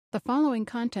The following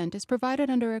content is provided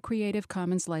under a Creative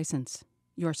Commons license.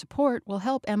 Your support will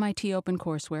help MIT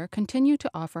OpenCourseware continue to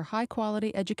offer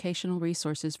high-quality educational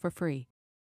resources for free.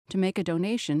 To make a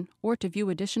donation or to view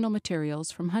additional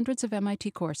materials from hundreds of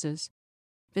MIT courses,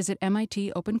 visit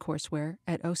MIT OpenCourseware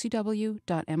at ocw.mit.edu.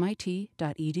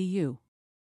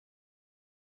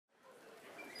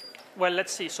 Well,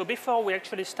 let's see. So before we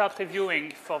actually start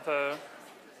reviewing for the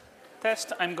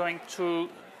test, I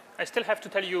still have to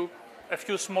tell you a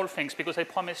few small things because I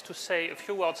promised to say a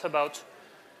few words about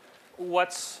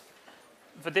what's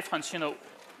the difference,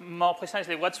 more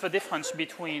precisely, what's the difference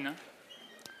between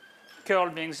curl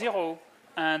being 0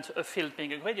 and a field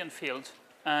being a gradient field,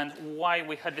 and why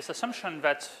we had this assumption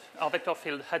that our vector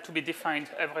field had to be defined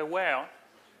everywhere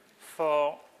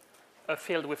for a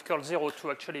field with curl 0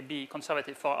 to actually be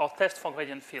conservative, for our test for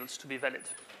gradient fields to be valid.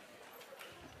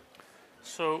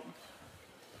 So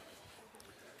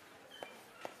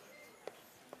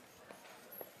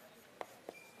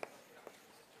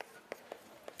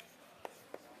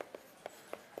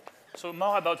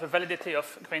more about the validity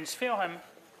of Green's theorem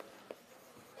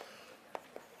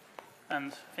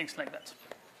and things like that.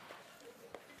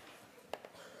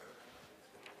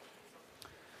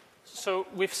 So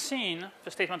we've seen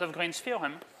the statement of Green's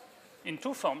theorem in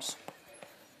two forms.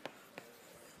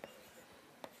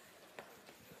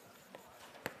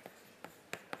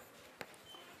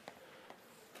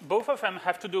 Both of them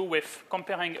have to do with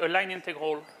comparing a line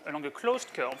integral along a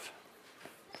closed curve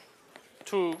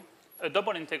to a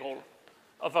double integral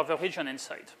over the region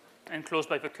inside, enclosed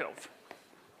by the curve.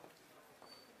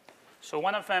 So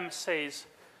one of them says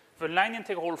the line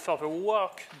integral for the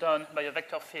work done by a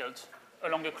vector field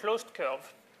along a closed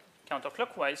curve,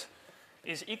 counterclockwise,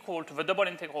 is equal to the double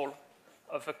integral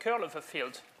of the curl of the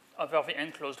field over the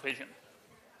enclosed region.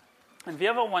 And the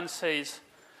other one says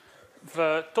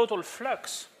the total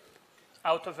flux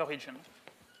out of the region,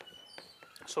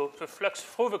 so the flux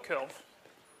through the curve,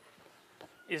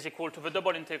 is equal to the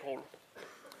double integral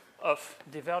of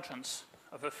divergence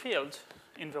of a field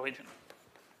in the region.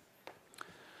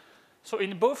 So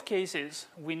in both cases,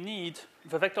 we need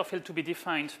the vector field to be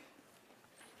defined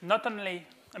not only,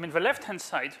 the left-hand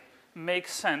side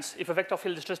makes sense if a vector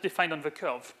field is just defined on the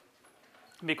curve,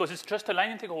 because it's just a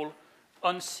line integral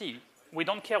on C. We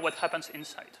don't care what happens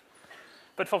inside.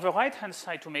 But for the right-hand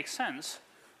side to make sense,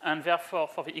 and therefore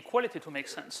for the equality to make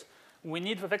sense, we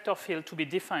need the vector field to be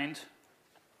defined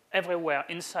everywhere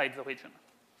inside the region.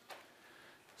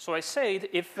 So I said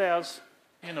if there's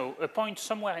a point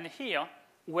somewhere in here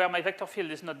where my vector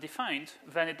field is not defined,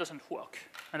 then it doesn't work.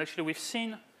 And actually we've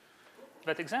seen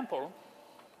that example.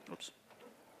 Oops.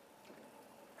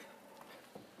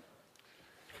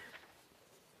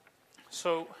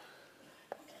 So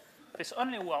this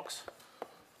only works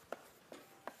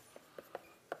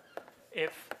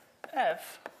if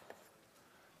f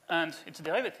and its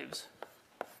derivatives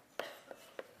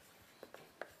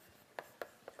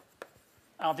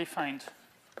are defined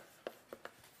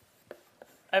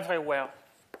everywhere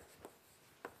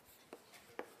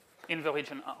in the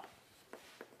region R.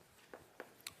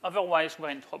 Otherwise,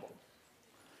 we're in trouble.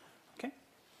 Okay?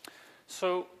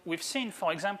 So we've seen,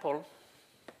 for example,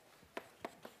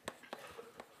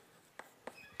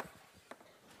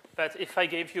 that if I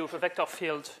gave you the vector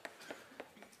field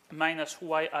minus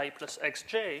yi plus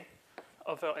xj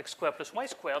over x squared plus y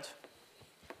squared,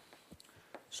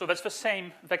 so that's the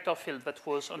same vector field that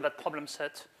was on that problem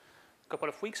set a couple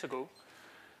of weeks ago,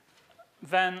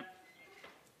 then,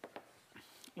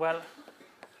 well,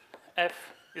 f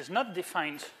is not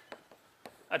defined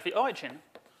at the origin,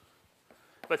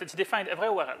 but it's defined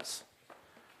everywhere else.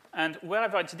 And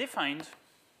wherever it's defined,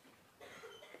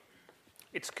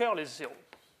 its curl is 0. I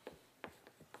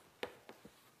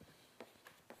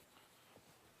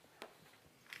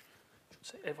should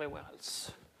say everywhere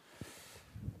else.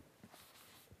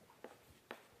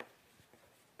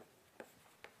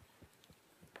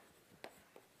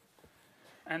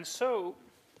 And so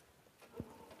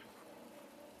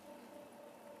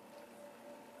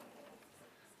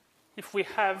if we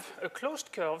have a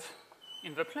closed curve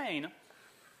in the plane,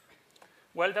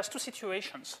 well, there's two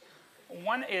situations.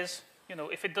 One is,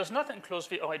 if it does not enclose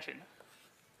the origin,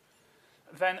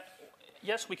 then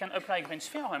yes, we can apply Green's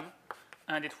theorem,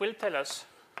 and it will tell us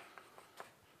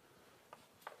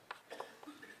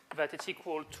that it's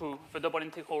equal to the double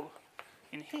integral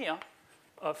in here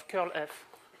of curl f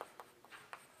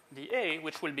dA,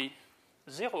 which will be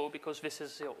 0 because this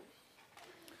is 0.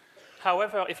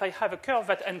 However, if I have a curve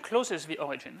that encloses the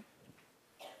origin,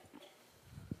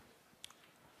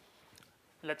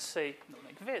 let's say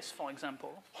like this, for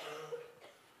example,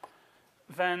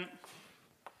 then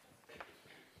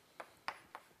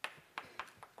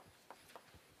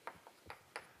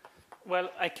Well,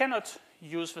 I cannot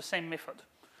use the same method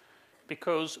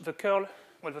because the curl,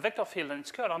 well, the vector field and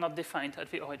its curl are not defined at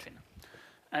the origin.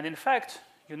 And in fact,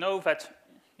 you know that,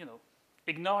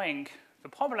 ignoring the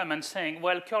problem and saying,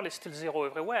 well, curl is still 0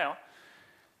 everywhere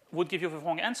would give you the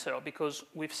wrong answer because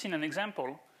we've seen an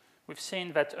example. We've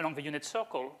seen that along the unit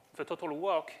circle, the total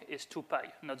work is 2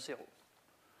 pi, not 0.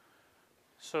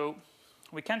 So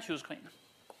we can't use green.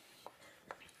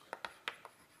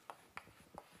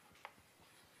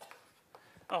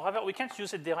 Or rather, we can't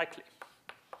use it directly.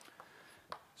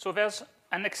 So there's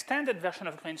an extended version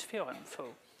of Green's theorem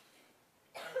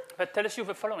that tells you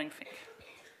the following thing.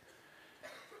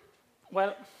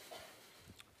 Well,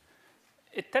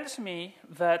 it tells me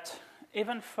that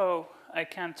even though I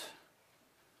can't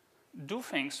do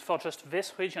things for just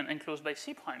this region enclosed by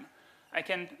C prime, I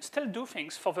can still do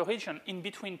things for the region in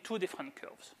between two different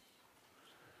curves.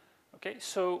 Okay,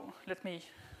 so let me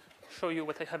show you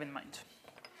what I have in mind.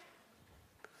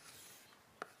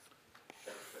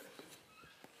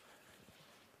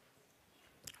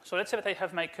 So let's say that I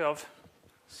have my curve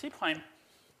C prime.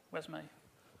 Where's my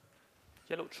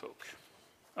yellow chalk?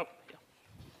 Oh, here.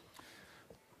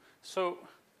 So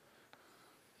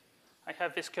I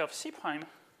have this curve C prime.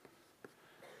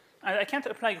 And I can't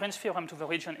apply Green's theorem to the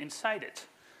region inside it.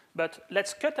 But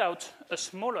let's cut out a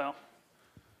smaller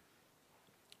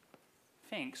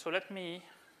thing. So let me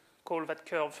call that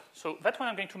curve. So that one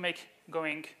I'm going to make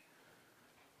going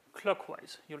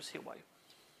clockwise. You'll see why.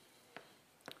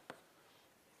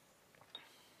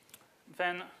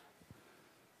 Then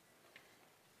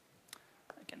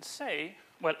I can say,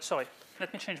 well, sorry,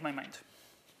 let me change my mind.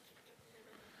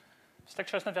 This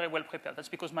lecture is not very well prepared. That's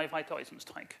because my writer is on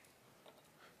strike.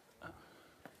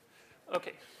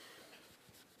 Okay.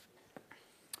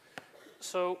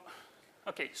 So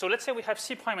let's say we have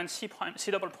C prime and C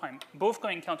double prime, both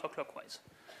going counterclockwise.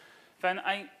 Then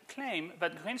I claim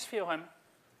that Green's theorem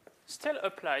still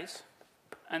applies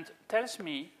and tells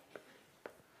me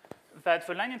that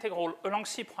the line integral along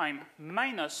C prime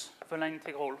minus the line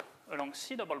integral along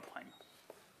C double prime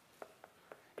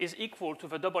is equal to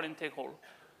the double integral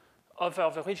over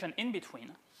the region in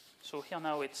between. So here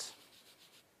now it's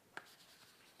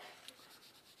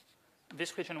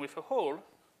this region with a hole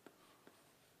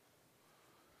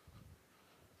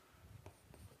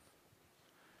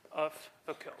of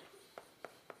the curl.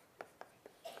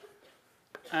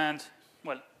 And,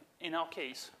 well, in our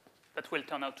case, that will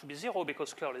turn out to be 0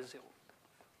 because curl is 0.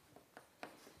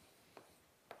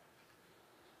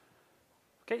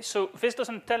 Okay, so this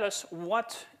doesn't tell us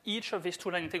what each of these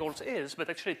two line integrals is, but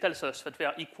actually tells us that they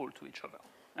are equal to each other.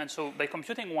 And so by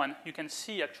computing one, you can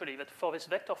see actually that for this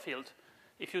vector field,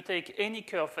 if you take any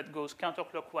curve that goes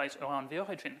counterclockwise around the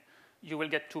origin, you will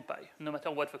get 2 pi, no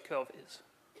matter what the curve is.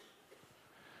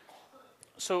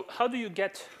 So how do you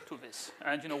get to this?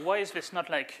 And why is this not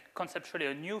like conceptually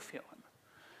a new theorem?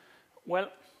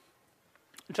 Well,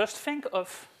 just think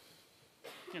of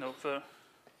the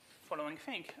following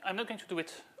thing. I'm not going to do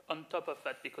it on top of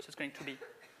that because it's going to be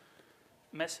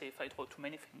messy if I draw too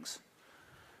many things.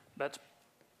 But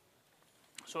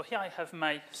so here I have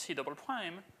my C double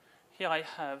prime. Here I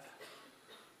have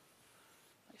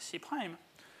C prime.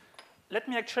 Let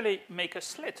me actually make a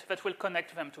slit that will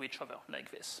connect them to each other like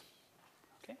this.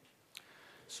 Okay.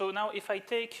 So now if I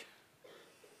take,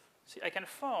 see, I can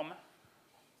form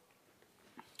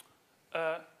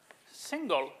a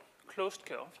single closed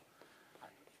curve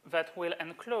that will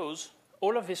enclose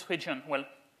all of this region, well,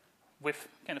 with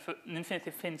kind of an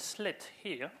infinitely thin slit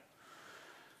here,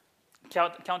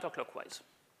 counterclockwise.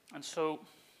 And so,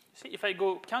 see, if I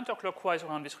go counterclockwise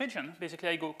around this region, basically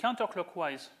I go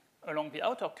counterclockwise along the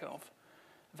outer curve,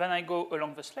 then I go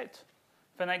along the slit,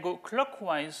 then I go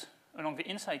clockwise along the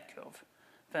inside curve,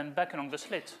 then back along the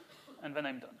slit, and then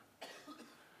I'm done.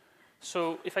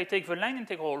 So if I take the line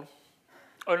integral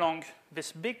along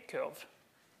this big curve,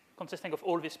 consisting of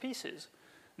all these pieces,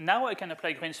 now I can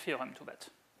apply Green's theorem to that,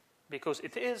 because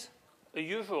it is a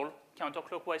usual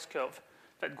counterclockwise curve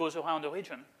that goes around a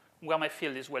region where my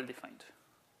field is well defined.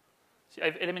 See,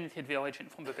 I've eliminated the origin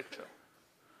from the picture.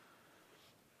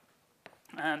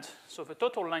 And so the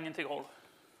total line integral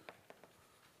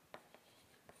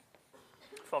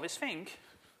for this thing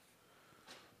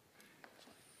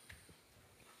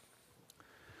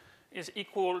is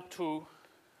equal to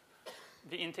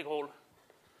the integral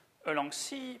along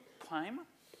C prime,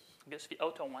 I guess the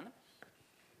outer one.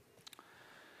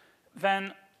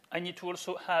 Then I need to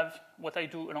also have what I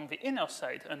do along the inner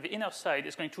side, and the inner side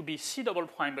is going to be C double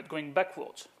prime, but going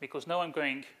backwards, because now I'm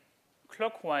going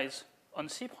clockwise on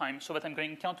C prime, so that I'm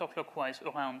going counterclockwise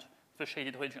around the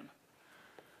shaded region.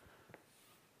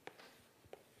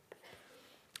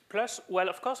 Plus, well,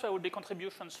 of course, there will be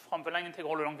contributions from the line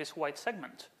integral along this white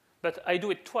segment, but I do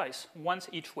it twice, once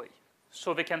each way,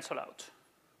 so they cancel out.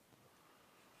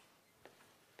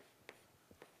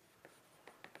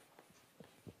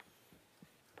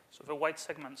 So the white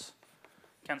segments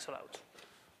cancel out.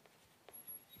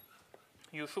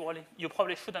 You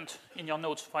probably shouldn't, in your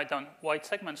notes, write down white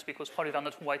segments because probably they're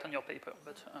not white on your paper.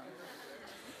 But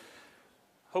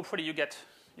hopefully you get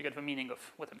the meaning of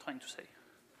what I'm trying to say.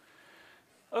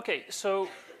 Okay, so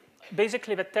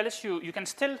basically that tells you you can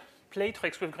still play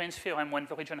tricks with Green's theorem when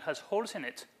the region has holes in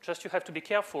it. Just you have to be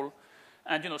careful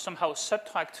and somehow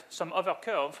subtract some other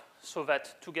curve so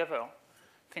that together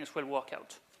things will work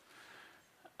out.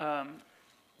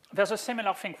 There's a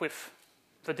similar thing with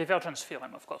the divergence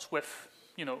theorem, of course, with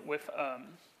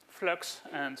flux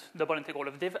and double integral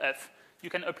of div f. You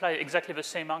can apply exactly the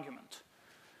same argument.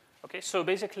 Okay, so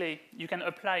basically you can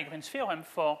apply Green's theorem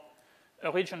for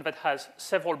a region that has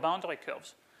several boundary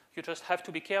curves. You just have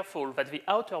to be careful that the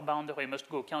outer boundary must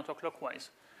go counterclockwise.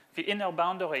 The inner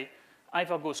boundary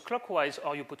either goes clockwise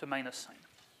or you put a minus sign.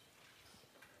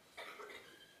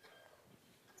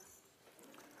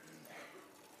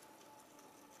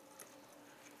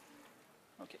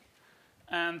 Okay.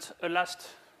 And a last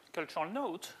cultural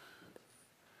note.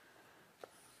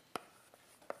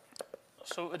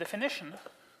 So a definition.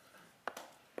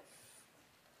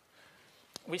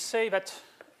 We say that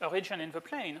a region in the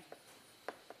plane,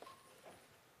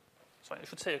 sorry, I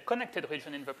should say a connected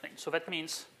region in the plane. So that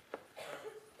means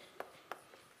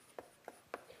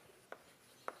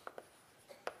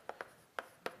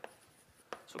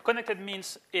connected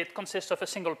means it consists of a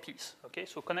single piece. Okay,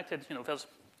 so connected, there's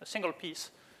a single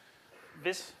piece.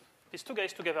 These two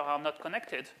guys together are not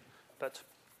connected, but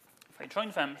if I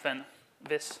join them, then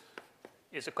this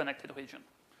is a connected region.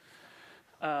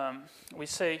 We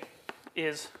say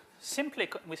it's simply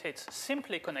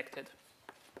connected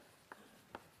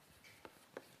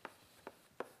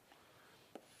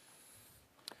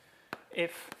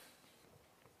if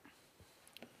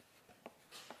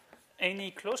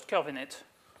any closed curve in it,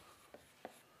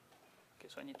 okay,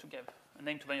 so I need to give a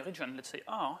name to my region, let's say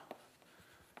R,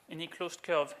 any closed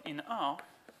curve in R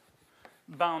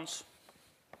bounds,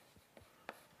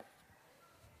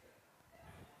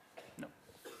 no,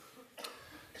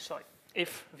 sorry,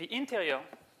 if the interior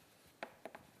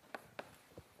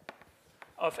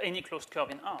of any closed curve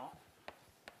in R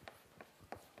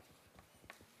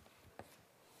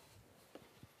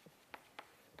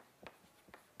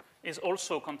is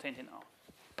also contained in R.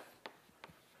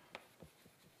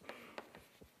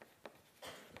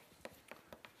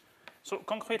 So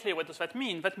concretely, what does that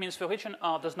mean? That means the region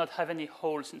R does not have any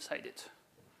holes inside it.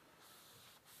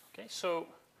 Okay, so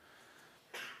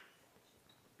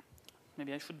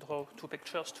maybe I should draw two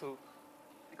pictures to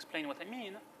explain what I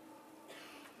mean.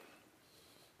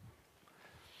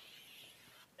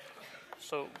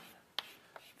 So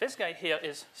this guy here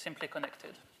is simply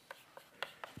connected,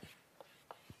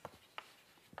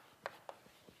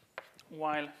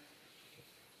 while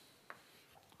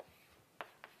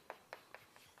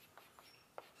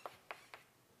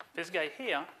this guy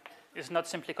here is not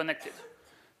simply connected,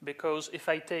 because if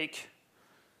I take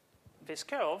this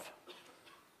curve,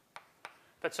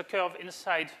 that's a curve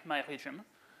inside my region,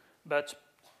 but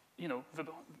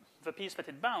the piece that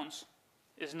it bounds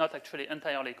is not actually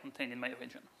entirely contained in my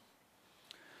region.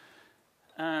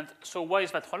 And so why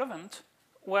is that relevant?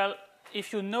 Well,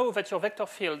 if you know that your vector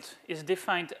field is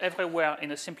defined everywhere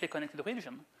in a simply connected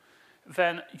region,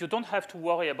 then you don't have to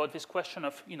worry about this question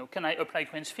of, can I apply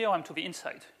Green's theorem to the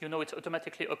inside? You know it's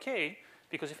automatically okay,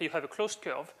 because if you have a closed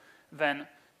curve, then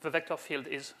the vector field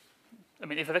is,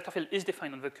 if the vector field is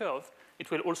defined on the curve,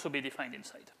 it will also be defined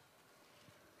inside.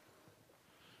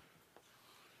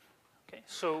 Okay,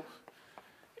 so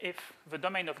if the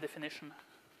domain of definition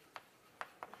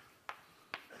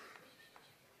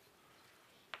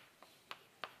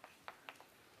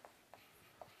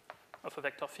of a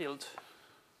vector field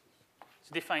is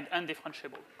defined and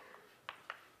differentiable,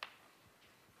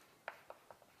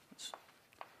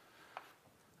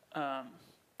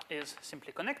 is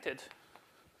simply connected,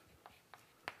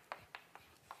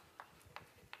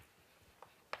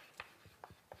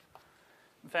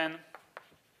 then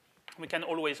we can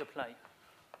always apply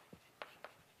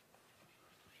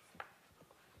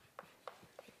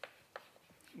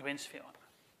Green's theorem.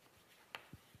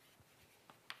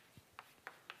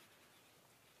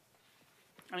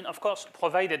 Of course,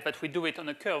 provided that we do it on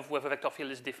a curve where the vector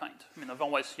field is defined.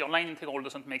 Otherwise, your line integral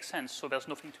doesn't make sense, so there's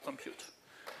nothing to compute.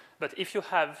 But if you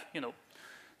have,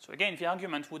 so again, the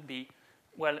argument would be,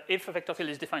 well, if a vector field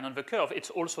is defined on the curve, it's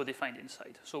also defined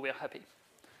inside, so we're happy.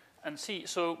 And see,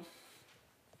 so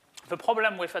The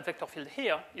problem with that vector field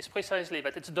here is precisely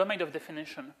that its domain of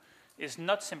definition is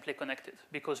not simply connected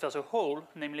because there's a hole,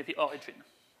 namely the origin.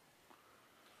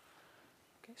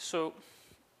 Okay, so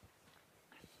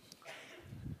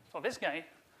for this guy,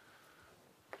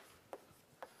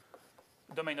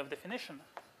 domain of definition,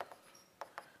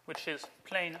 which is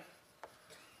plane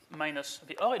minus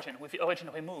the origin, with the origin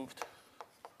removed,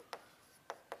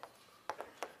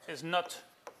 is not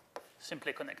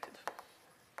simply connected.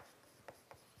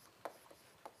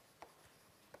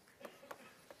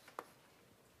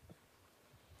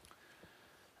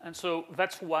 And so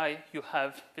that's why you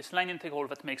have this line integral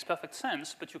that makes perfect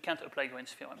sense, but you can't apply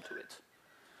Green's theorem to it.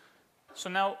 So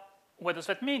now, what does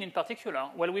that mean in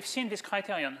particular? Well, we've seen this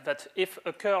criterion that if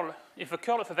the curl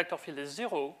of a vector field is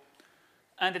 0,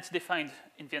 and it's defined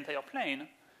in the entire plane,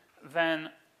 then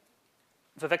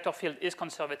the vector field is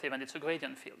conservative and it's a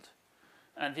gradient field.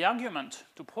 And the argument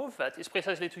to prove that is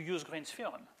precisely to use Green's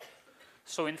theorem.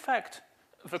 So in fact,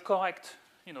 the correct,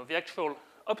 the actual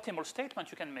optimal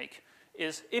statement you can make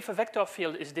is if a vector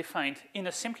field is defined in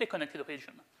a simply connected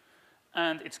region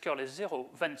and its curl is 0,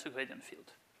 then it's a gradient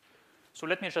field. So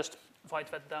let me just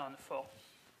write that down for,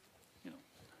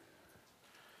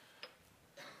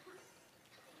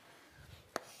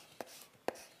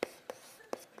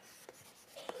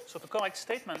 So the correct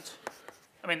statement,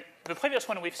 the previous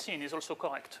one we've seen is also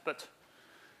correct, but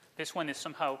this one is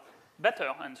somehow better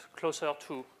and closer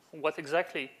to what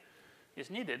exactly is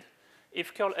needed.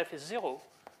 If curl F is 0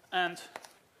 and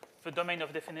the domain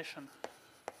of definition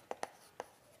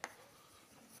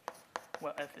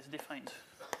where F is defined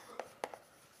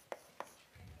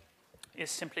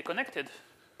is simply connected,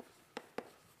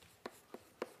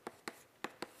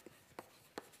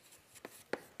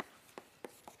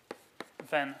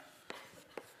 then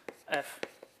F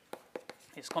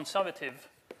is conservative,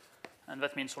 and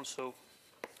that means also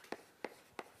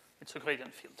it's a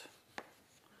gradient field.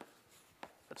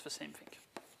 That's the same thing.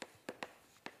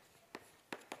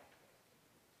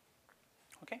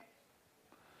 Okay?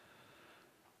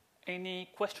 Any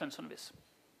questions on this?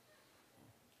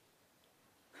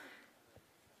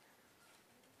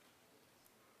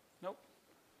 No?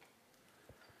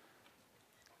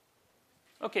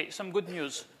 Okay, some good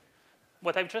news.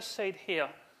 What I've just said here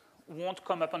won't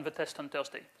come up on the test on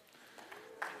Thursday.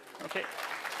 Okay.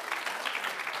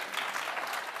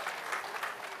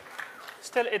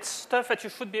 Still, it's stuff that you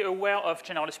should be aware of,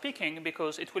 generally speaking,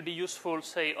 because it will be useful,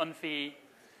 say, on the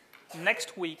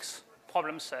next week's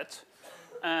problem set.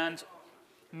 And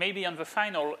maybe on the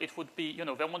final, it would be,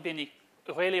 there won't be any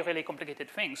really, really complicated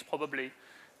things, probably.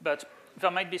 But there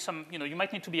might be some, you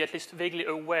might need to be at least vaguely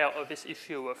aware of this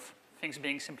issue of things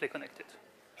being simply connected.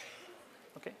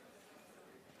 Okay.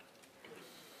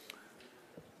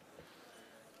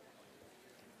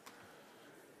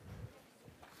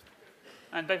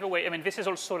 And by the way, this is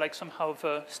also like somehow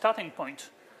the starting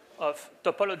point of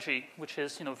topology, which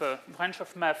is the branch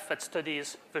of math that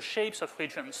studies the shapes of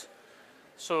regions.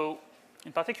 So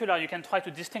in particular, you can try to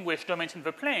distinguish domains in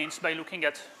the planes by looking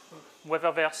at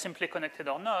whether they are simply connected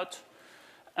or not,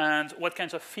 and what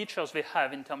kinds of features they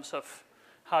have in terms of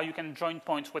how you can join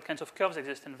points, what kinds of curves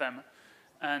exist in them.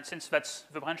 And since that's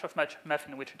the branch of math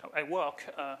in which I work,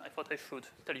 I thought I should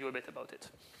tell you a bit about it.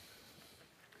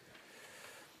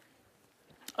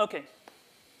 Okay.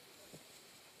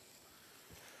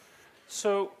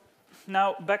 So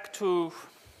now back to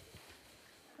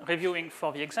reviewing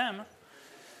for the exam.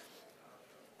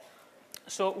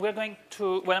 So I'm going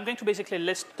to basically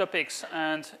list topics,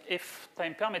 and if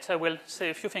time permits, I will say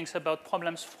a few things about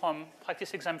problems from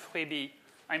practice exam 3B.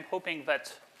 I'm hoping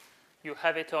that you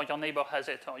have it or your neighbor has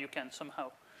it, or you can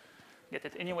somehow get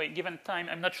it. Anyway, given time,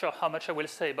 I'm not sure how much I will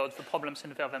say about the problems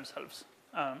in there themselves.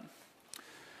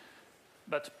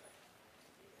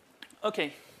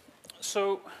 Okay,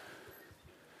 so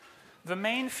the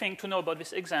main thing to know about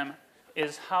this exam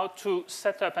is how to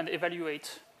set up and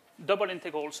evaluate double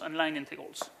integrals and line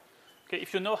integrals. Okay,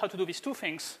 if you know how to do these two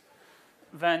things,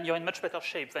 then you're in much better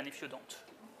shape than if you don't.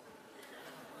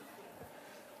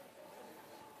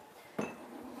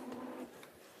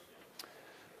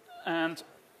 And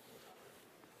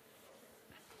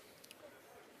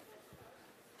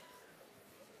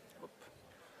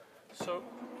so,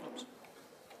 oops.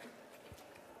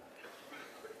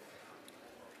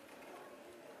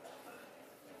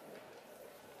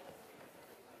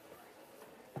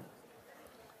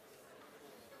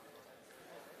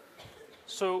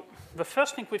 So the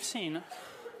first thing we've seen,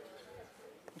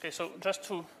 okay, so just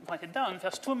to write it down,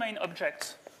 there's two main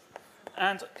objects.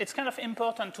 And it's kind of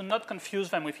important to not confuse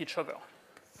them with each other.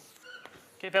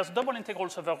 Okay, there's double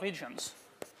integrals over regions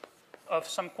of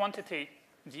some quantity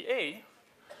dA,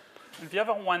 And the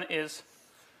other one is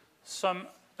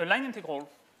a line integral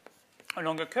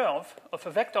along a curve of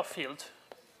a vector field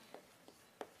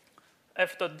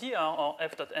f.dr or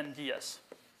f.nds,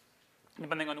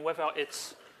 depending on whether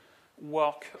it's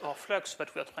work or flux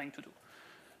that we are trying to do.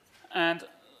 And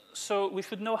so we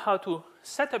should know how to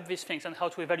set up these things and how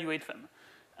to evaluate them.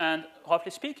 And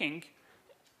roughly speaking,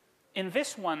 in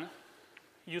this one,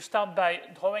 you start by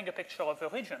drawing a picture of a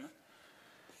region,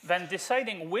 then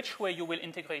deciding which way you will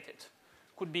integrate it.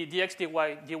 Could be dx dy,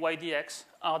 dy dx,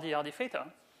 rd d theta.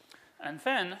 And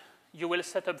then you will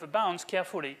set up the bounds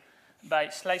carefully by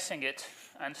slicing it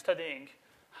and studying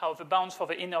how the bounds for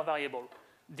the inner variable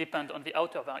depend on the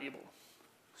outer variable.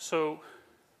 So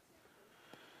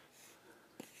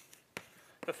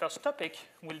the first topic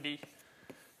will be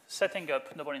setting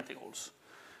up double integrals.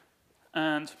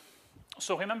 And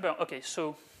so remember, OK,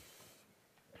 so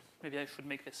maybe I should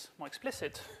make this more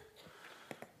explicit.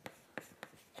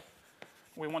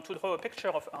 We want to draw a picture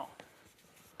of R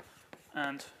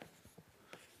and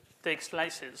take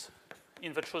slices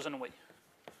in the chosen way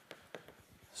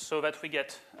so that we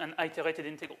get an iterated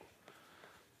integral.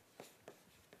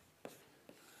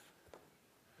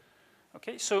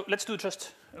 OK, so let's do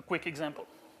just a quick example.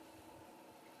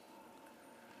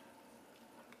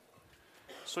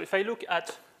 So if I look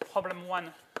at problem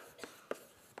 1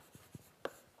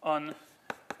 on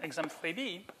exam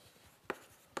 3B,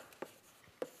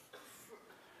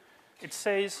 it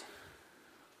says,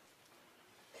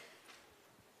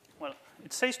 well,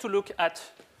 it says to look at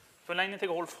the line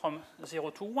integral from 0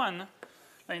 to 1, line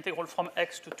integral from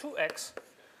x to 2x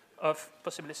of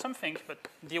possibly something, but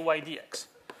dy dx.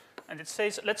 And it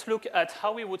says, let's look at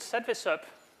how we would set this up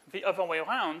the other way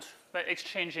around by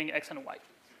exchanging x and y.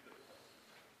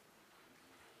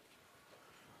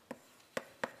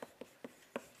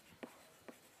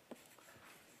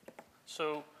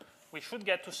 So we should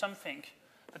get to something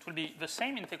that will be the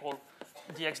same integral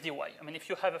dx dy. I mean, if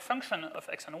you have a function of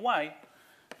x and y,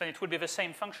 then it will be the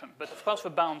same function. But of course, the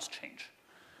bounds change.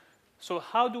 So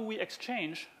how do we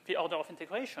exchange the order of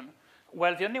integration?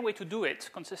 Well, the only way to do it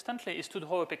consistently is to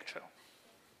draw a picture.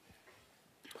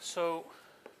 So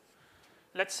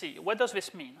let's see. What does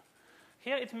this mean?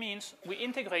 Here it means we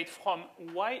integrate from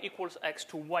y equals x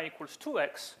to y equals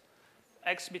 2x,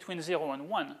 x between 0 and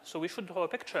 1. So we should draw a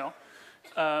picture.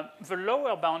 The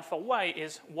lower bound for y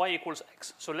is y equals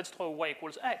x. So let's draw y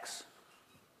equals x.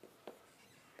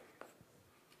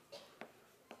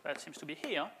 That seems to be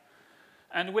here.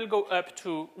 And we'll go up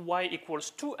to y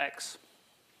equals 2x,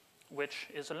 which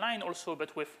is a line also,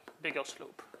 but with bigger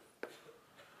slope.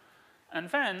 And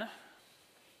then,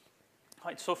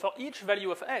 right, so for each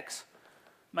value of x,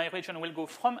 my region will go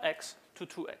from x to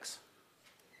 2x.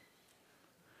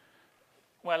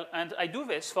 Well, and I do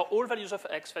this for all values of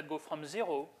x that go from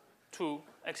 0 to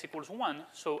x equals 1.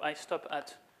 So I stop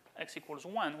at x equals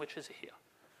 1, which is here.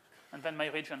 And then my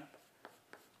region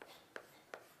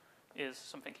is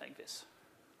something like this.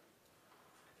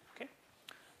 Okay?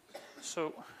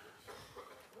 So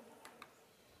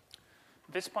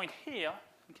this point here,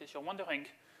 in case you're wondering,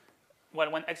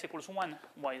 well, when x equals 1,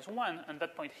 y is 1, and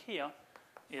that point here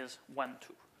is 1,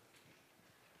 2.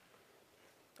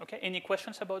 Okay, any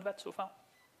questions about that so far?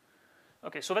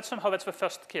 Okay, so that's the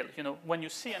first skill. You know, when you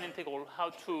see an integral,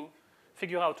 how to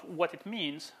figure out what it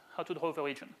means, how to draw the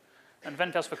region. And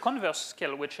then there's the converse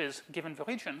skill, which is, given the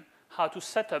region, how to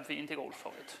set up the integral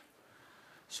for it.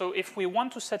 So if we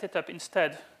want to set it up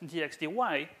instead dx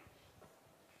dy,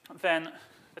 then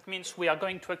that means we are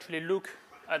going to actually look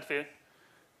at the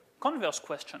converse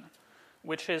question,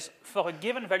 which is, for a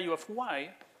given value of y,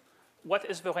 what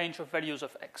is the range of values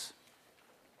of x?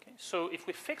 Okay, so if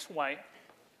we fix y,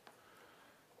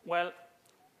 well,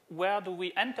 where do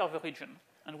we enter the region,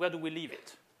 and where do we leave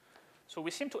it? So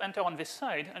we seem to enter on this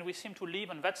side, and we seem to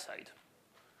leave on that side.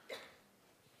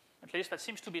 At least that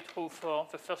seems to be true for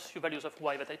the first few values of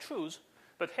y that I choose.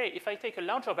 But hey, if I take a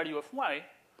larger value of y,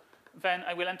 then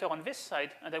I will enter on this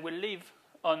side, and I will leave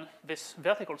on this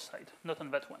vertical side, not on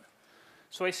that one.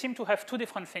 So I seem to have two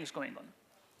different things going on.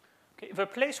 Okay, the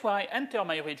place where I enter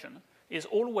my region is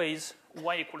always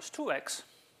y equals 2x,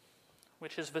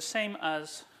 which is the same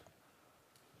as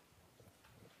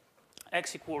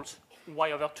x equals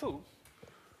y over 2.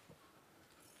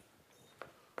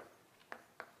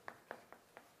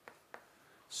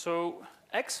 So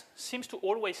x seems to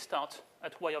always start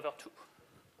at y over 2.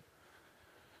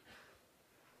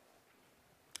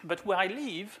 But where I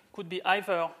leave could be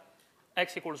either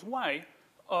x equals y,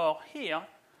 or here,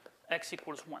 x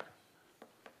equals 1.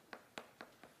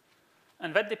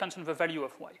 And that depends on the value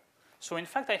of y. So in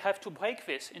fact, I have to break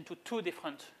this into two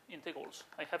different integrals.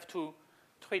 I have to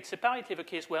treat separately the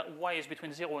case where y is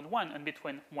between 0 and 1 and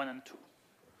between 1 and 2.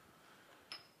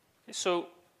 So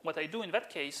what I do in that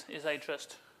case is I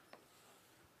just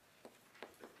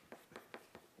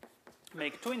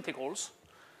make two integrals.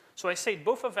 So I say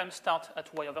both of them start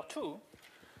at y over 2,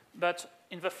 but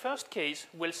in the first case,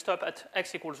 we'll stop at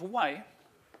x equals y.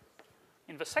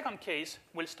 In the second case,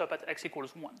 we'll stop at x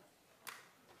equals 1.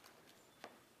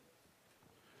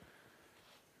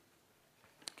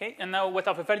 Okay, and now what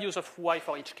are the values of y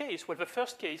for each case? Well, the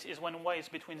first case is when y is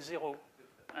between 0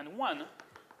 and 1.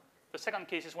 The second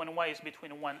case is when y is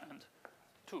between 1 and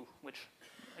 2, which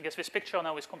I guess this picture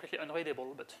now is completely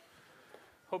unreadable, but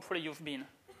hopefully you've been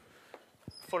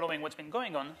following what's been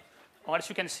going on, or else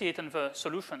you can see it in the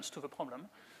solutions to the problem.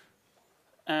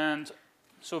 And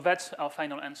so that's our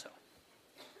final answer.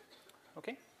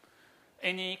 Okay?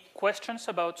 Any questions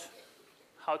about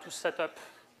how to set up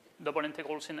double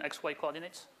integrals in xy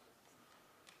coordinates?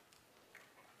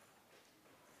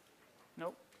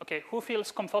 No? Okay, who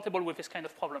feels comfortable with this kind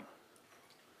of problem?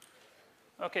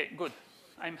 Okay, good.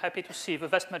 I'm happy to see the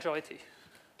vast majority.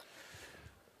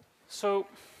 So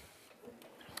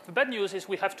the bad news is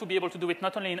we have to be able to do it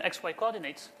not only in xy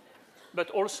coordinates, but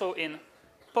also in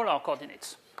polar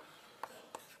coordinates.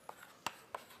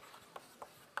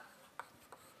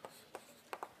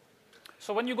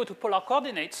 So when you go to polar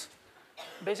coordinates,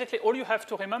 basically all you have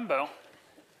to remember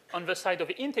on the side of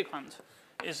the integrand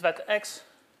is that x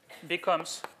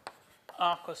becomes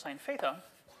r cosine theta,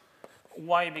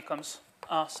 y becomes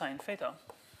r sine theta,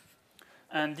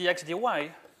 and dx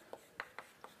dy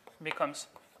becomes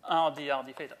r dr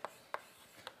d theta.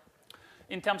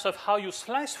 In terms of how you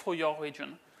slice through your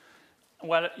region,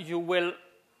 well, you will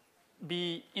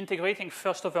be integrating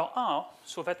first over r,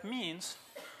 so that means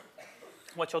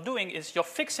what you're doing is you're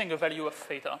fixing a value of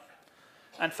theta,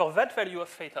 and for that value of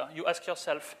theta, you ask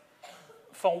yourself,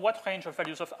 for what range of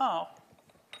values of r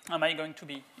am I going to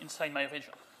be inside my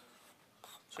region?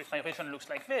 So if my region looks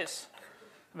like this,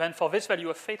 then for this value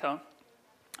of theta,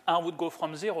 r would go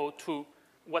from 0 to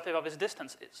whatever this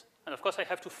distance is. And of course, I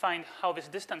have to find how this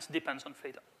distance depends on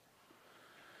theta.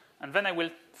 And then I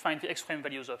will find the extreme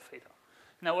values of theta.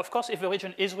 Now, of course, if the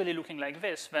region is really looking like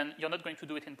this, then you're not going to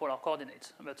do it in polar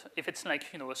coordinates. But if it's like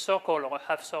a circle or a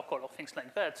half circle or things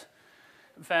like that,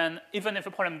 then even if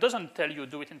the problem doesn't tell you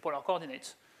do it in polar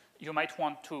coordinates, you might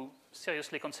want to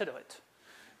seriously consider it.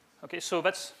 Okay, so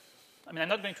that's, I'm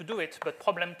not going to do it, but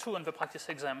problem 2 on the practice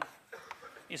exam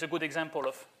is a good example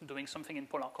of doing something in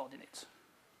polar coordinates.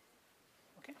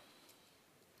 Okay?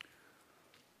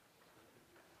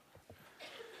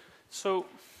 So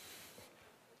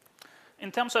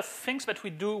in terms of things that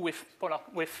we do with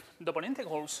double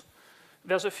integrals,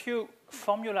 there's a few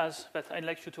formulas that I'd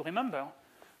like you to remember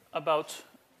about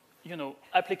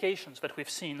applications that we've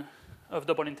seen of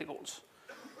double integrals.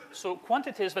 So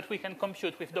quantities that we can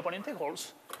compute with double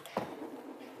integrals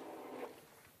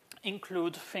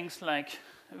include things like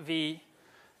the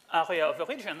area of the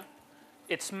region,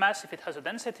 its mass if it has a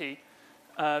density,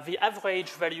 the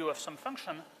average value of some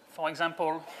function, for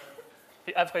example,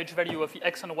 the average value of the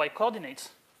x and y coordinates,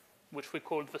 which we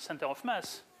call the center of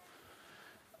mass,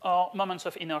 or moments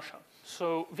of inertia.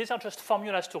 So these are just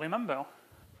formulas to remember.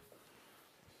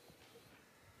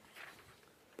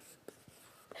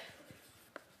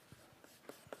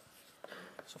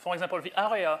 So for example, the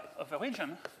area of a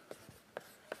region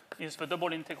is the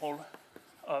double integral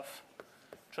of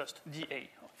just dA.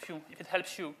 If it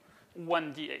helps you,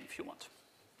 1 dA if you want.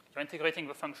 You're integrating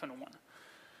the function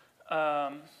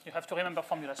 1. You have to remember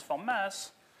formulas for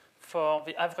mass, for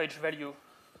the average value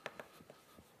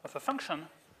of a function,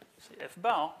 say f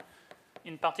bar,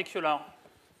 in particular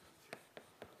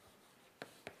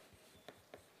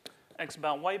x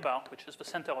bar, y bar, which is the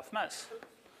center of mass,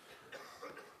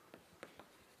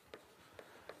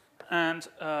 and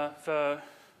the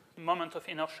moment of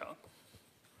inertia,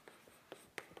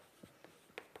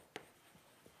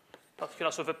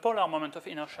 particular, so the polar moment of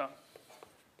inertia,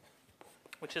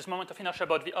 which is moment of inertia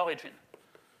about the origin.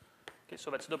 Okay, so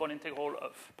that's double integral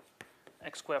of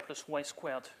x squared plus y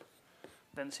squared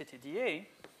density dA,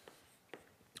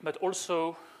 but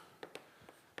also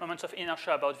moments of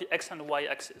inertia about the x and y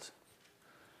axes,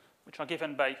 which are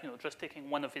given by just taking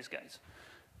one of these guys.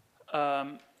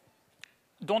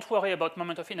 Don't worry about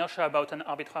moment of inertia about an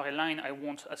arbitrary line. I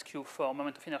won't ask you for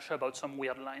moment of inertia about some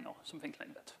weird line or something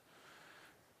like that.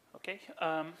 Okay,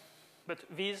 but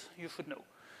these you should know.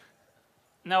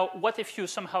 Now, what if you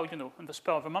somehow, on the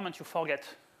spur of a moment, you forget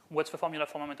what's the formula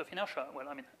for moment of inertia? Well,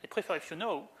 I prefer if you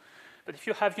know, but if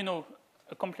you have,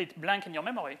 a complete blank in your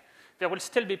memory, there will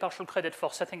still be partial credit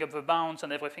for setting up the bounds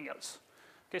and everything else.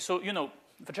 Okay, so,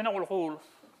 the general rule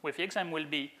with the exam will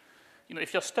be,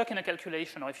 if you're stuck in a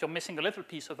calculation or if you're missing a little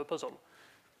piece of a puzzle,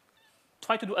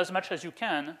 try to do as much as you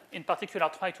can. In particular,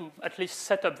 try to at least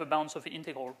set up the bounds of the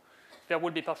integral. There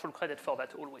will be partial credit for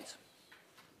that always.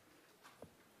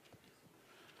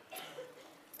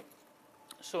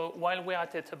 So while we're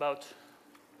at it about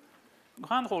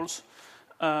ground rules,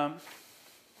 how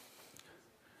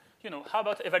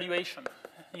about evaluation?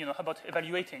 How about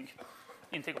evaluating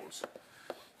integrals?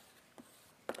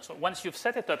 So once you've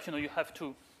set it up, you have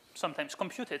to sometimes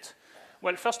compute it.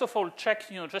 Well, first of all, check,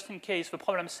 just in case the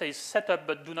problem says set up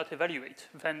but do not evaluate,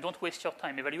 then don't waste your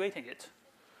time evaluating it.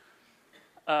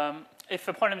 If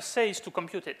the problem says to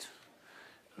compute it,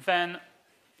 then,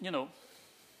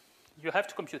 you have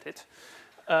to compute it.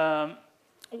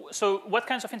 So what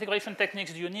kinds of integration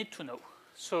techniques do you need to know?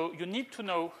 So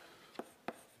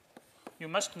you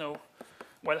must know,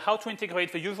 well, how to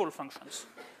integrate the usual functions,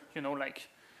 like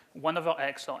 1 over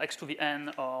x or x to the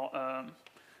n or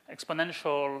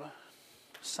exponential,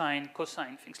 sine,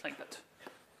 cosine, things like that.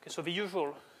 Okay, so the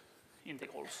usual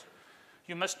integrals.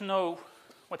 You must know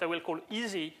what I will call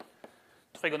easy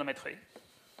trigonometry.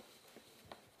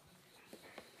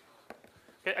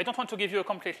 Okay, I don't want to give you a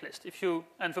complete list.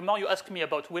 And the more you ask me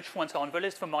about which ones are on the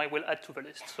list, the more I will add to the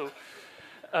list. So,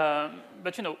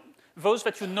 but those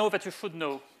that you know that you should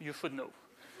know, you should know.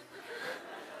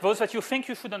 Those that you think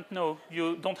you shouldn't know,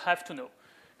 you don't have to know,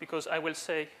 because I will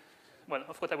say, well,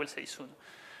 of course I will say soon.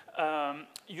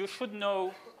 You should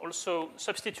know also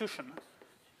substitution.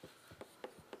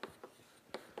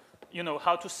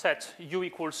 How to set u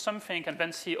equals something and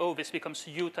then see, oh, this becomes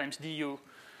u times du.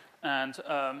 And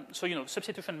so,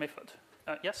 substitution method.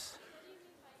 Yes?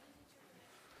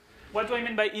 What do I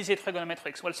mean by easy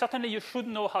trigonometrics? Well, certainly you should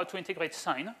know how to integrate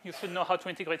sine. You should know how to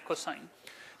integrate cosine.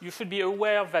 You should be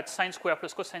aware that sine squared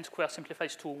plus cosine squared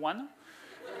simplifies to 1.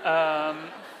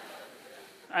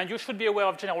 And you should be aware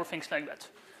of general things like that.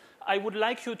 I would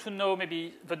like you to know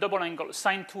maybe the double angle,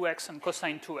 sine 2x and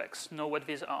cosine 2x, know what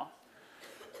these are.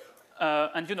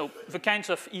 And the kinds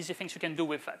of easy things you can do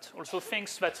with that. Also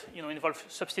things that involve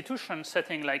substitution,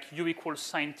 setting like u equals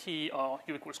sine t or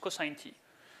u equals cosine t.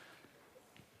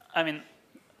 I mean,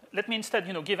 let me instead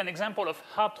give an example of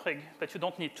hard trig that you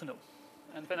don't need to know.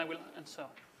 And then I will answer.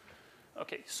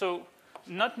 Okay, so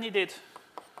not needed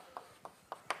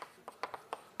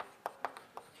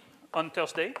on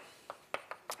Thursday.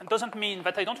 It doesn't mean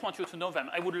that I don't want you to know them.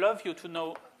 I would love you to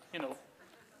know,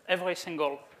 every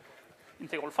single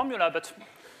integral formula, but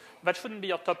that shouldn't be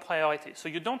your top priority. So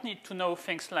you don't need to know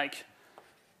things like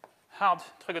hard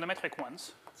trigonometric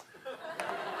ones.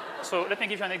 So let me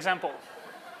give you an example.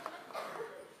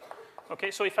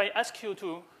 Okay, so if I ask you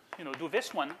to, do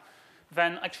this one,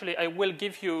 then actually I will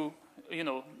give you,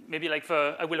 maybe like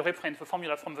I will reprint the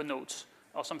formula from the notes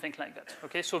or something like that.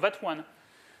 Okay, so that one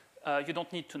you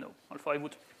don't need to know. Although I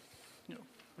would,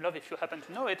 love if you happen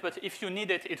to know it, but if you need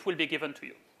it, it will be given to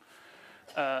you.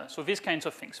 So these kinds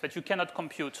of things that you cannot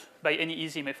compute by any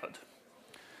easy method.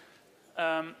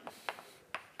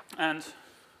 And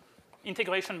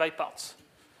integration by parts.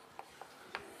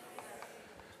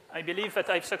 I believe that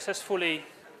I've successfully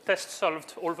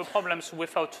test-solved all the problems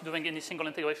without doing any single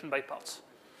integration by parts.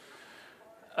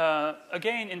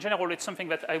 Again, in general, it's something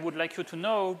that I would like you to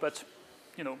know, but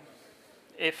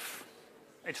if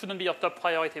it shouldn't be your top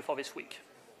priority for this week.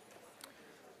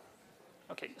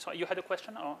 Okay, so you had a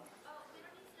question? Or?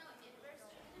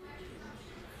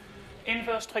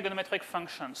 Inverse trigonometric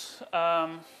functions.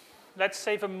 Let's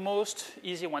say the most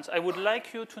easy ones. I would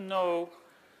like you to know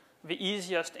the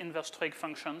easiest inverse trig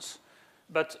functions,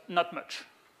 but not much.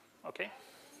 Okay?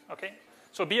 Okay?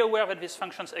 So be aware that these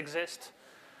functions exist,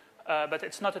 but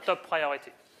it's not a top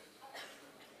priority.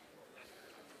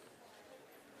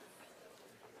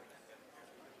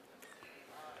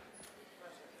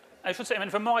 I should say,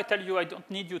 the more I tell you I don't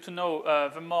need you to know,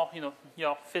 the more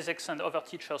your physics and other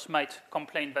teachers might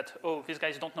complain that, oh, these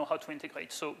guys don't know how to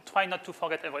integrate. So try not to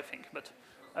forget everything. But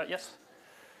yes?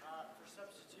 For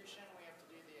substitution, we have to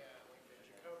do the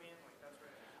Jacobian,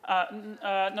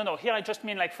 that's right? No. Here I just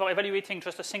mean like for evaluating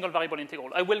just a single variable integral.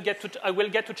 I will get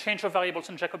to change the variables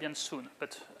in Jacobian soon,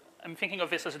 but I'm thinking of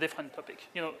this as a different topic.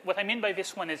 What I mean by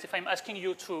this one is if I'm asking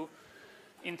you to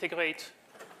integrate,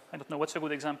 I don't know, what's a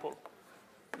good example?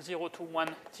 0 to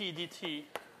 1 t dt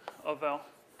over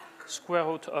square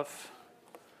root of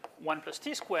 1 plus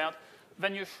t squared,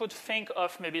 then you should think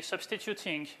of maybe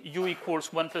substituting u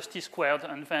equals 1 plus t squared,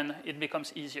 and then it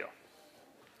becomes easier.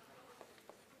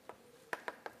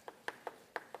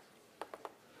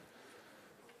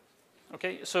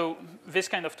 Okay, so this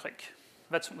kind of trick.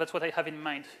 That's what I have in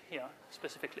mind here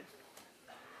specifically.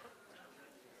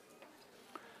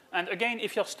 And again,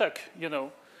 if you're stuck,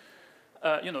 in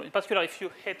particular, if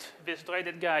you hit this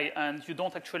dreaded guy and you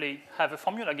don't actually have a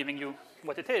formula giving you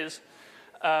what it is,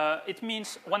 it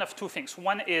means one of two things.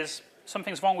 One is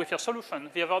something's wrong with your solution.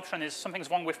 The other option is something's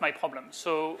wrong with my problem.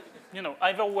 So,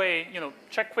 either way,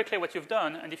 check quickly what you've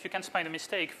done, and if you can't find a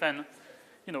mistake, then,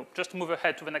 just move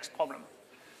ahead to the next problem.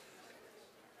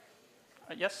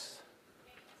 Yes?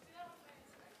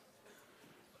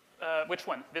 Which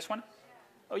one? This one?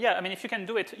 Oh, yeah, I mean, if you can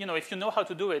do it, if you know how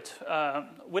to do it,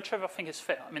 whichever thing is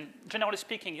fair. I mean, generally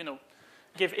speaking,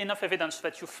 give enough evidence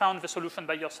that you found the solution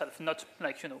by yourself, not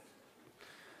like,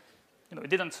 it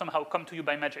didn't somehow come to you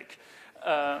by magic.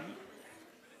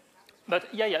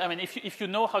 But yeah, I mean, if you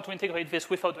know how to integrate this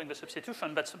without doing the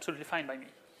substitution, that's absolutely fine by me.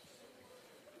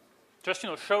 Just,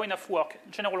 show enough work.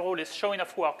 General rule is show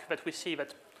enough work that we see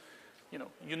that,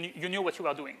 you knew what you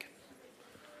were doing.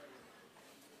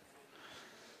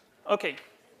 Okay.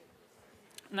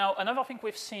 Now, another thing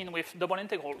we've seen with double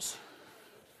integrals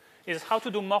is how to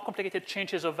do more complicated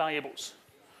changes of variables.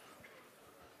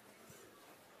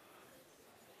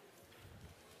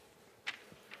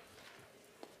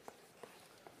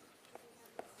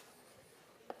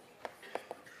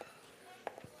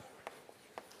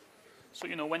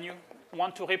 So, when you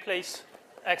want to replace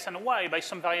x and y by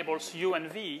some variables u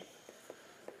and v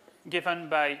given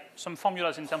by some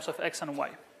formulas in terms of x and y.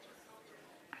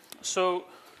 So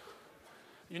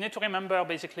you need to remember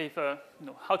basically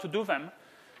how to do them.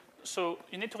 So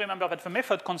you need to remember that the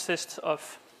method consists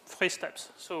of 3 steps.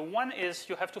 So one is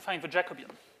you have to find the Jacobian.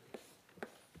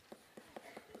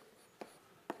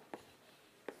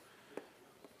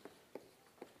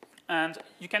 And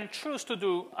you can choose to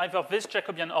do either this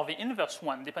Jacobian or the inverse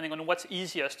one, depending on what's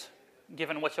easiest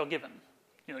given what you're given.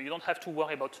 You don't have to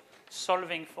worry about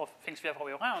solving for things the other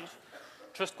way around.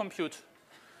 Just compute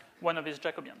one of these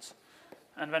Jacobians.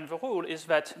 And then the rule is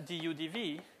that du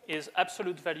dv is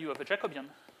absolute value of a Jacobian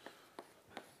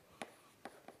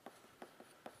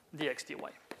dx dy.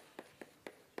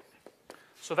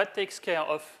 So that takes care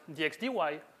of dx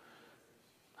dy,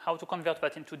 how to convert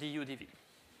that into du dv.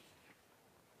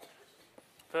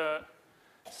 The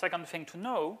second thing to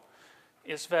know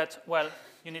is that, well,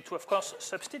 you need to, of course,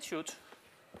 substitute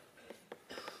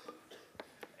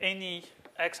any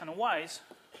x and y's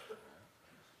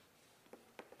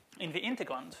in the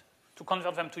integrand to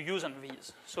convert them to u's and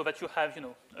v's, so that you have,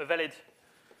 a valid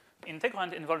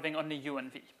integrand involving only u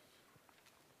and v.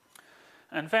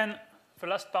 And then the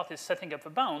last part is setting up the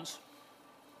bounds.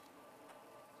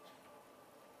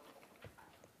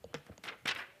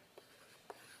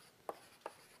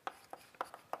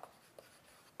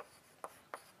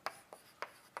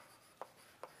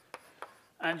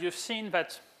 And you've seen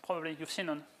that, probably you've seen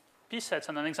on p-sets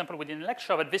and an example within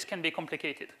lecture that this can be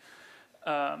complicated.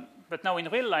 But now in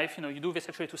real life, you do this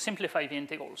actually to simplify the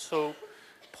integral. So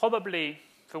probably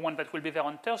the one that will be there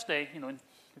on Thursday,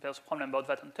 if there's a problem about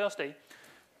that on Thursday,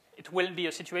 it will be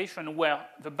a situation where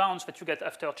the bounds that you get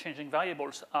after changing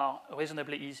variables are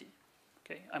reasonably easy.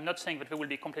 Okay? I'm not saying that they will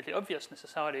be completely obvious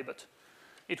necessarily, but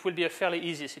it will be a fairly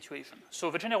easy situation. So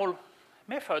the general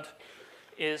method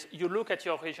is you look at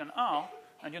your region R,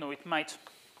 and it might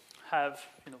have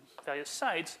various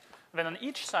sides. Then on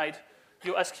each side,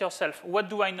 you ask yourself,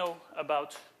 what do I know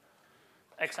about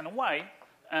x and y,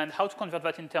 and how to convert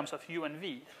that in terms of u and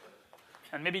v?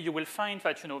 And maybe you will find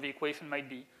that the equation might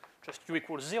be just u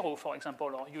equals 0, for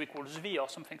example, or u equals v, or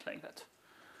something like that.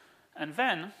 And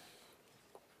then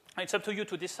it's up to you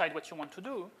to decide what you want to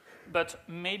do, but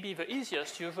maybe the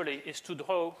easiest usually is to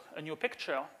draw a new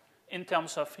picture in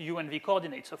terms of u and v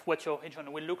coordinates of what your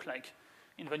region will look like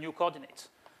in the new coordinates.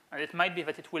 And it might be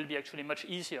that it will be actually much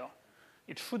easier.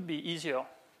 It should be easier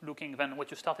looking than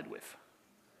what you started with.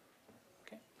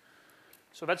 Okay?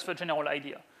 So that's the general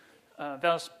idea.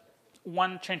 There's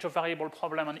one change of variable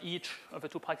problem on each of the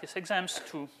 2 practice exams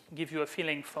to give you a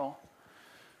feeling for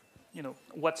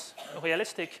what's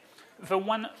realistic.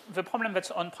 The problem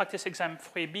that's on practice exam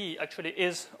 3B actually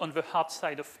is on the hard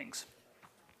side of things,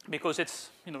 because it's,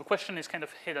 the question is kind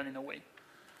of hidden in a way.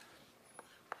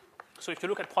 So if you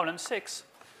look at problem 6,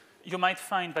 you might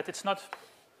find that it's not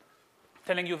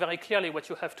telling you very clearly what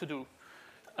you have to do.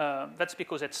 That's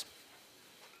because it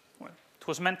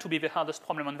was meant to be the hardest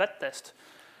problem on that test.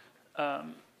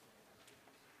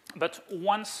 But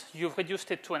once you've reduced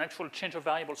it to an actual change of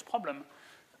variables problem,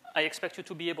 I expect you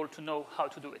to be able to know how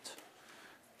to do it.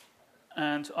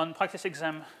 And on practice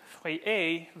exam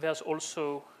 3A, there's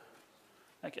also,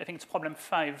 I think it's problem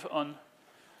 5 on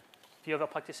the other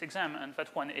practice exam, and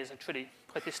that one is actually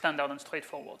pretty standard and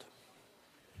straightforward.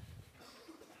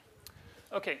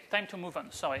 Okay, time to move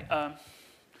on, sorry.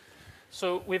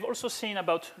 So we've also seen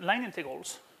about line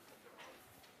integrals.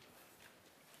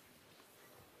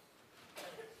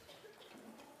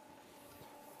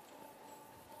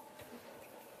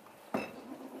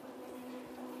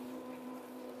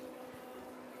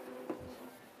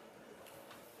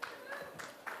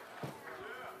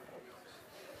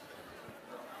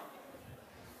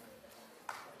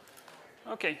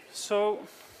 Okay, so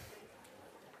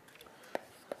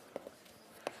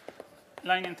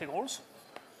line integrals.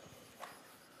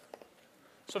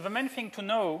 So the main thing to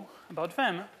know about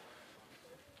them,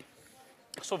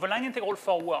 so the line integral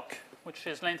for work, which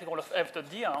is line integral of f dot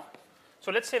dr.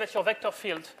 So let's say that your vector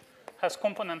field has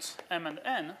components m and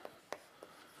n.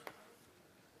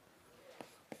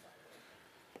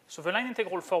 So the line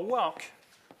integral for work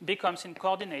becomes in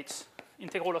coordinates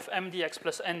integral of m dx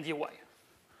plus n dy.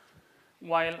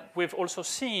 While we've also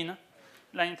seen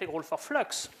line integral for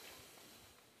flux.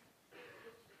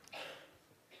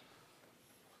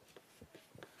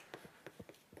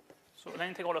 So line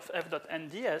integral of f dot n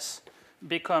ds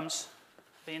becomes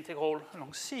the integral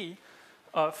along C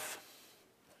of,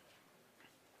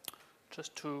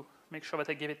 just to make sure that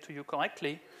I give it to you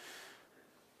correctly.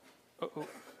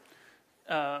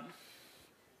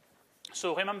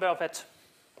 So remember that,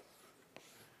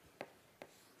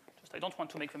 I don't want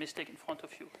to make the mistake in front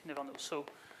of you. You never know. So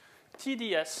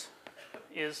TDS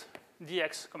is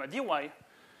dx, dy,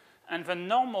 and the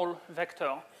normal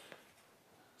vector,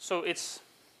 so it's,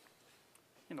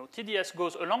 TDS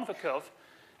goes along the curve,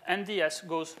 and ds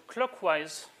goes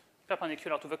clockwise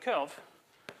perpendicular to the curve.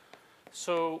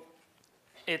 So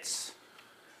it's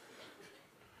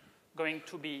going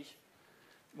to be,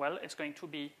 well, it's going to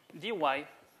be dy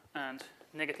and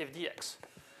negative dx.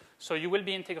 So you will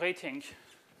be integrating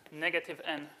negative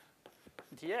n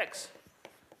dx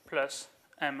plus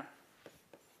m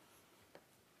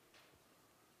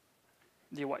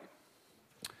dy.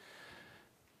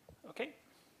 Okay?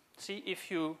 See,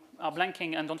 if you are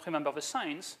blanking and don't remember the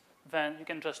signs, then you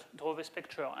can just draw this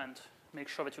picture and make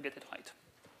sure that you get it right.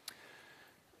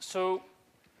 So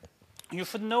you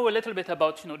should know a little bit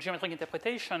about geometric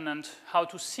interpretation and how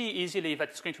to see easily that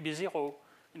it's going to be 0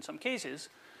 in some cases.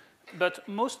 But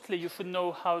mostly you should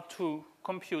know how to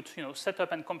compute, set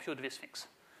up and compute these things.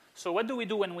 So what do we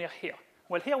do when we are here?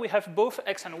 Well, here we have both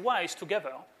x and y's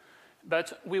together,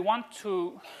 but we want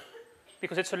to,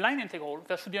 because it's a line integral,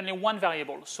 there should be only one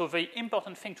variable. So the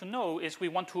important thing to know is we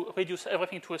want to reduce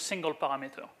everything to a single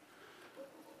parameter.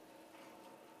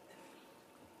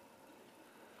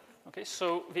 Okay,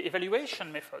 so the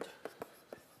evaluation method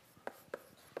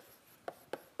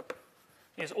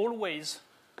is always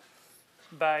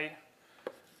by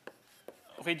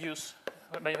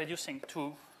reducing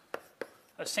to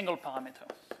a single parameter.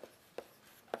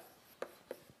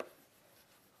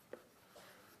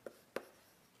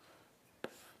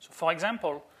 So for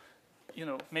example,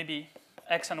 maybe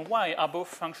x and y are both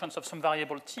functions of some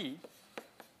variable t,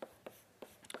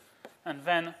 and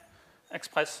then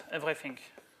express everything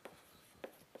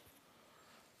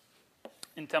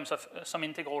in terms of some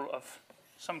integral of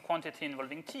some quantity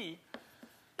involving t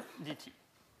dt.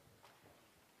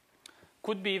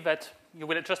 Could be that you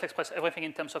will just express everything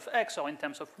in terms of x or in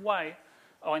terms of y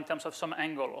or in terms of some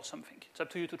angle or something. It's up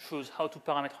to you to choose how to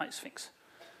parameterize things.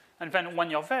 And then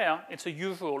when you're there, it's a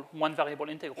usual one variable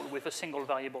integral with a single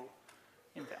variable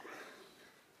in there.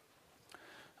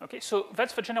 Okay, so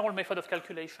that's the general method of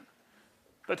calculation.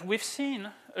 But we've seen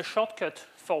a shortcut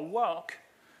for work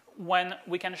when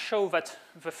we can show that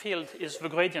the field is the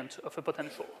gradient of a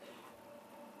potential.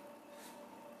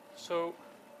 So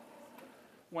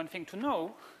one thing to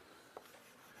know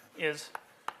is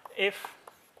if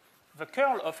the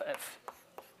curl of f,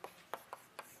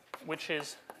 which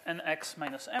is nx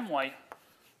minus my,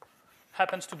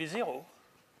 happens to be 0,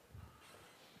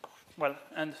 well,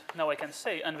 and now I can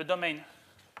say, and the domain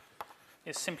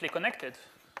is simply connected,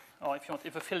 or if you want,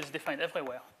 if the field is defined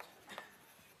everywhere,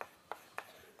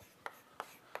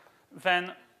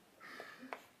 then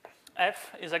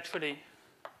f is actually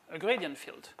a gradient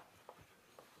field.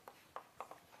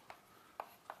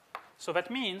 So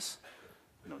that means,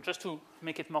 just to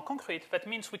make it more concrete, that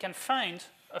means we can find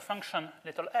a function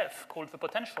little f called the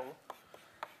potential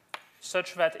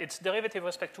such that its derivative with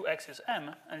respect to x is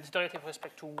m and its derivative with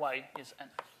respect to y is n.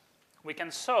 We can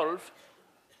solve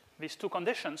these two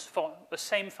conditions for the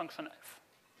same function f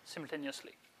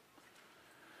simultaneously.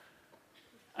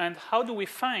 And how do we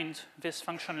find this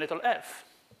function little f?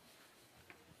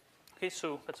 Okay,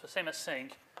 so that's the same as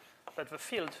saying that the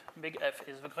field big F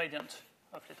is the gradient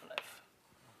of little f.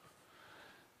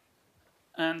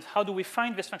 And how do we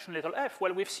find this function little f?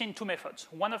 Well, we've seen two methods.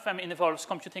 One of them involves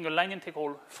computing a line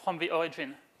integral from the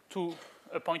origin to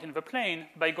a point in the plane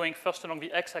by going first along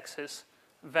the x-axis,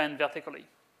 then vertically.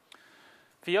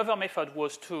 The other method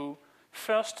was to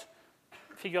first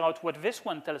figure out what this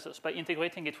one tells us by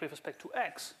integrating it with respect to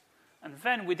x, and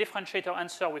then we differentiate our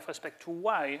answer with respect to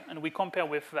y, and we compare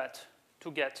with that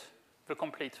to get the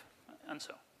complete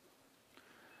answer.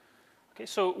 Okay,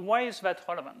 so why is that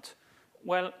relevant?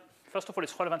 Well, first of all,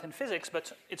 it's relevant in physics,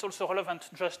 but it's also relevant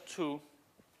just to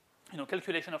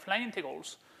calculation of line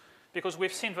integrals, because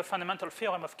we've seen the fundamental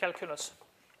theorem of calculus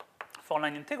for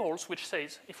line integrals, which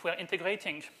says if we're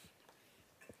integrating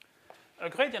a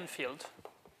gradient field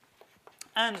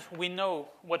and we know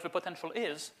what the potential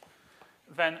is,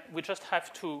 then we just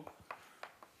have to,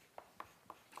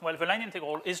 well, the line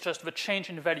integral is just the change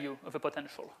in value of the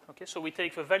potential. Okay, so we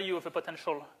take the value of the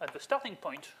potential at the starting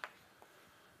point.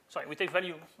 Sorry, we take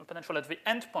value of potential at the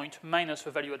end point minus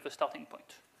the value at the starting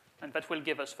point. And that will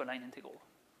give us the line integral.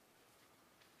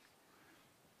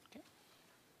 Okay.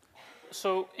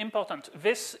 So important,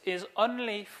 this is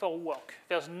only for work.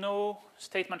 There's no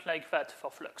statement like that for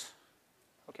flux.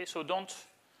 Okay, so don't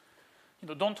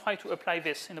try to apply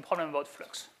this in a problem about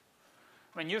flux.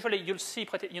 I mean, usually you'll see,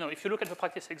 if you look at the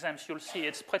practice exams, you'll see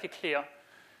it's pretty clear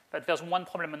that there's one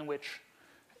problem in which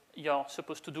you're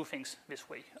supposed to do things this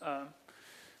way.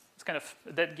 It's kind of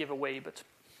a dead giveaway, but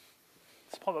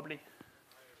it's probably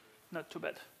not too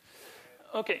bad.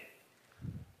 Okay.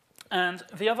 And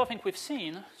the other thing we've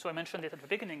seen, so I mentioned it at the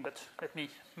beginning, but let me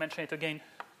mention it again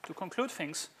to conclude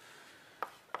things.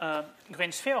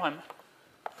 Green's theorem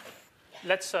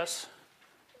lets us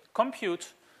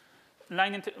compute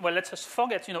lets us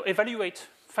forget, evaluate,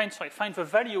 find the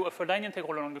value of a line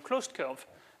integral along a closed curve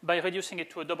by reducing it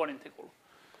to a double integral.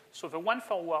 So the one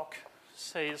for work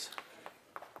says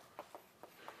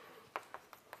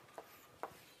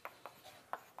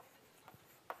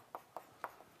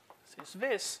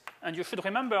this, and you should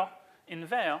remember in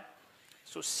there,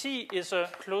 so C is a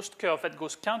closed curve that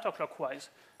goes counterclockwise,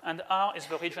 and R is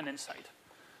the region inside.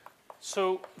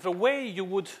 So the way you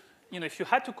would, if you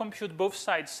had to compute both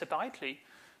sides separately,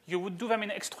 you would do them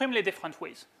in extremely different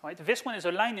ways, right? This one is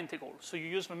a line integral, so you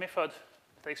use the method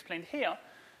that I explained here,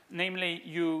 namely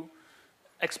you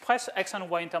express x and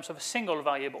y in terms of a single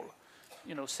variable.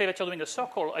 Say that you're doing a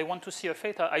circle, I want to see a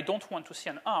theta, I don't want to see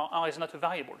an r. R is not a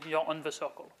variable, you're on the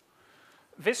circle.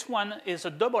 This one is a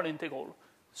double integral,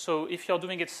 so if you're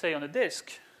doing it, say, on a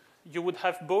disk, you would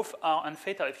have both r and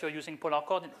theta if you're using polar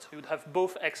coordinates. You would have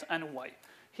both x and y.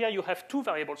 Here you have two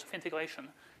variables of integration.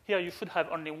 Here you should have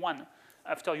only one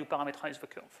after you parameterize the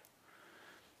curve.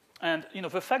 And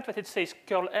the fact that it says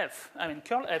curl f,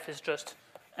 curl f is just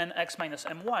nx minus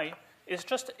my, is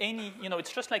just any,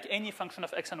 it's just like any function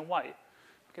of x and y.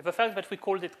 Okay, the fact that we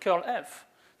called it curl f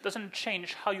doesn't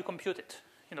change how you compute it.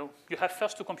 You have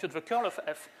first to compute the curl of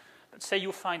f. Let's say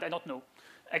you find, I don't know,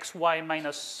 xy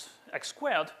minus x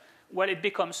squared. Well, it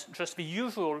becomes just the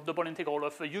usual double integral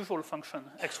of the usual function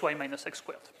xy minus x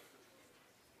squared.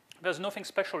 There's nothing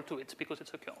special to it because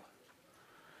it's a curl.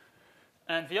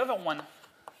 And the other one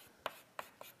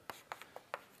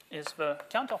is the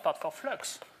counterpart for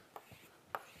flux.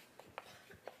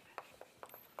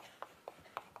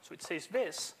 So it says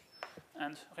this,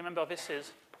 and remember this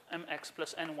is mx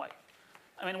plus ny.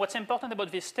 What's important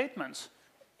about these statements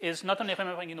is not only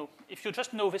remembering, if you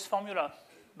just know this formula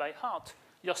by heart,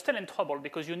 you're still in trouble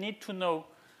because you need to know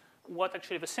what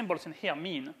actually the symbols in here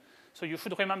mean. So you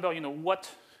should remember, what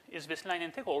is this line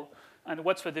integral and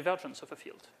what's the divergence of a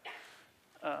field.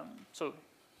 So,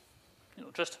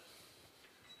 just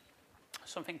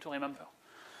something to remember.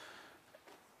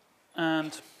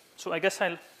 And so I guess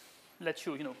I'll let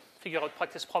you, figure out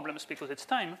practice problems because it's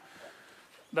time.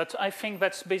 But I think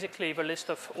that's basically the list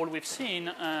of all we've seen,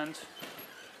 and,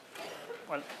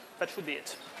 well, that should be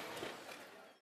it.